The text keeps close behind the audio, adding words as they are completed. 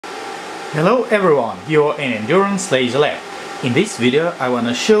Hello everyone, you're in Endurance Laser Lab. In this video I want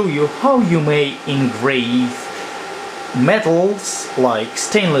to show you how you may engrave metals like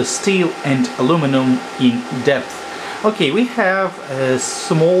stainless steel and aluminum in depth. Okay, we have a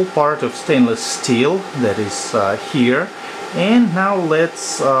small part of stainless steel that is here, and now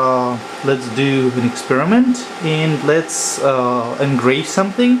let's do an experiment and let's engrave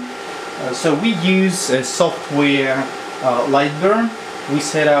something. So we use a software Lightburn. We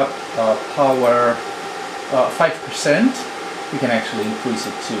set up power 5%. We can actually increase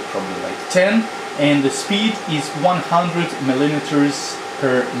it to probably like 10, and the speed is 100 millimeters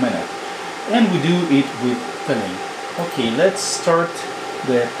per minute, and we do it with filling. Okay, let's start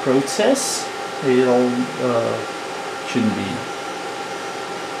the process. It'll shouldn't be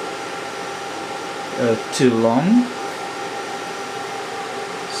too long.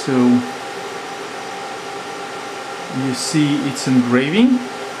 So you see it's engraving.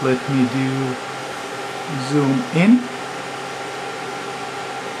 Let me do zoom in.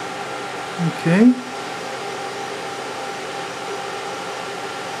 Okay.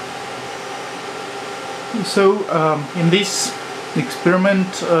 So in this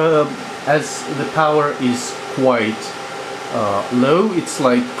experiment, as the power is quite low, it's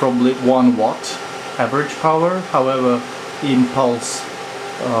like probably 1 watt average power. However, the impulse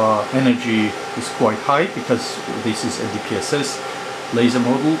energy is quite high because this is a DPSS laser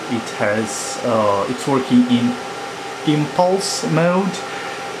model. It has it's working in impulse mode,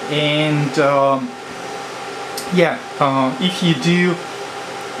 and if you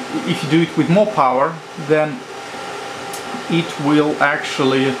do it with more power, then it will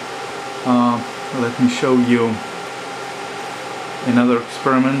actually let me show you another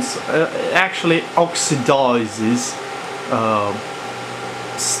experiments. Actually oxidizes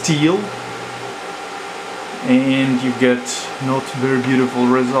steel, and you get not very beautiful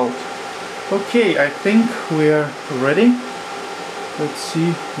result. Okay, I think we're ready. Let's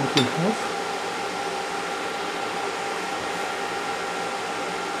see what we have.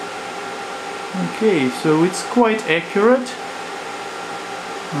 Okay, so it's quite accurate,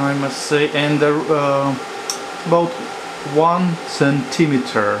 I must say, and about 1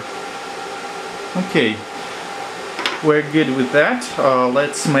 centimeter. Okay, we're good with that.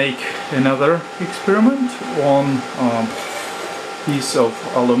 Let's make another experiment on piece of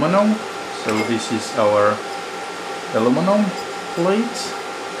aluminum. So this is our aluminum plate.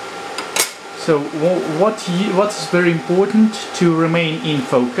 So what's very important to remain in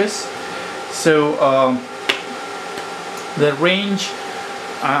focus. So the range,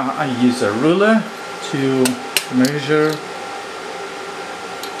 I use a ruler to measure,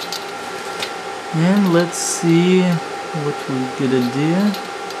 and let's see what we're gonna do.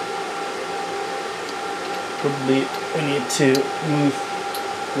 Probably we need to move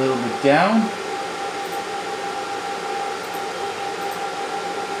a little bit down.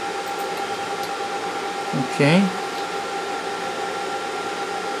 Okay.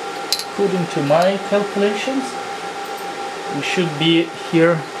 According to my calculations, we should be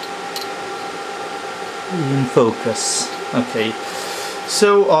here in focus. Okay,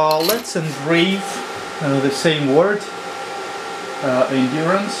 so let's engrave the same word,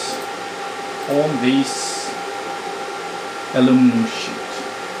 endurance, on this aluminum sheet.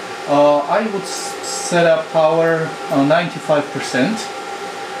 I would set up power 95%.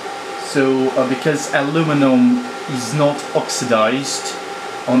 So because aluminum is not oxidized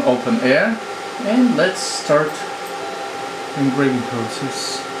on open air, and let's start engraving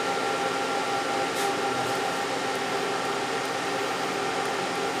process.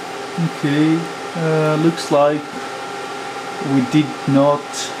 Okay, looks like we did not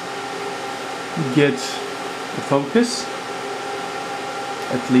get the focus,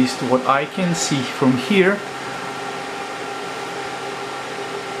 at least what I can see from here.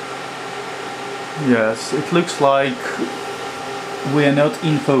 Yes, it looks like we are not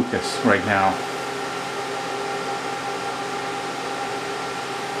in focus right now.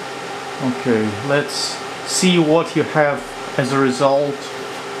 Okay, let's see what you have as a result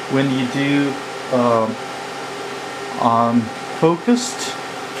when you do unfocused,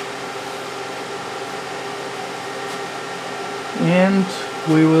 and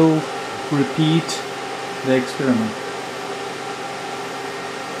we will repeat the experiment.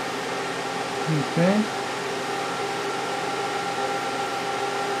 Okay.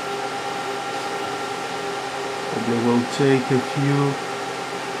 Probably will take a few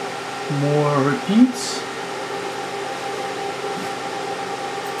more repeats.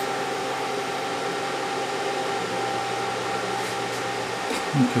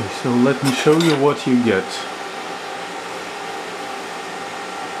 Okay, so let me show you what you get.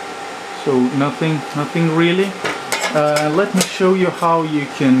 so nothing really. Let me show you how you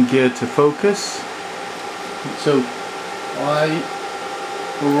can get a focus. So I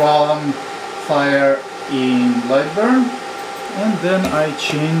run fire in light burn, and then I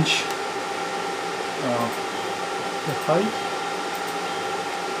change the height.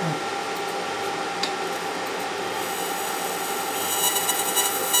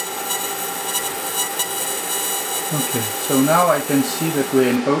 Okay, so now I can see that we're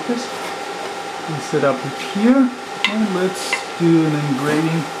in focus. We set up it here, and let's do an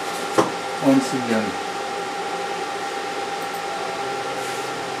engraving once again.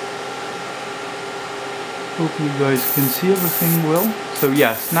 Hope you guys can see everything well. So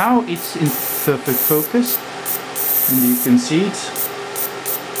yes, now it's in perfect focus, and you can see it.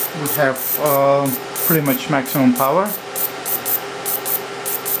 We have pretty much maximum power.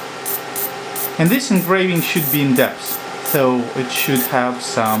 And this engraving should be in depth, so it should have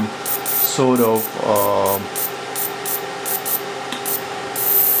some sort of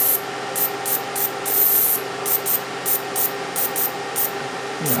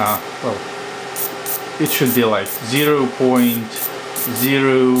well, it should be like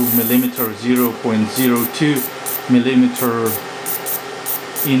 0.0 millimeter, 0.02 millimeter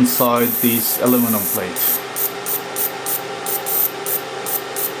inside this aluminum plate.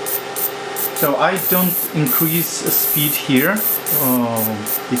 So I don't increase speed here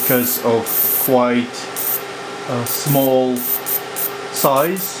because of quite a small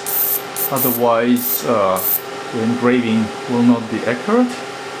size, otherwise the engraving will not be accurate.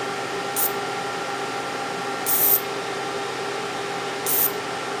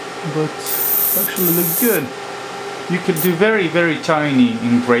 But actually look good. You can do very tiny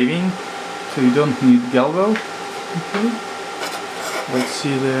engraving, so you don't need galvo. Okay. Let's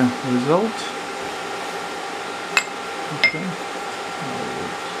see the result. Okay.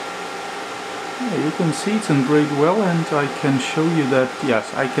 Yeah, you can see it's engraved well, and I can show you that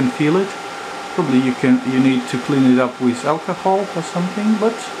yes, I can feel it. Probably you need to clean it up with alcohol or something,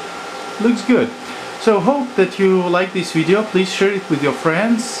 but looks good. So hope that you like this video. Please share it with your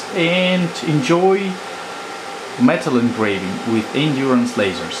friends and enjoy metal engraving with endurance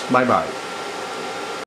lasers. Bye bye.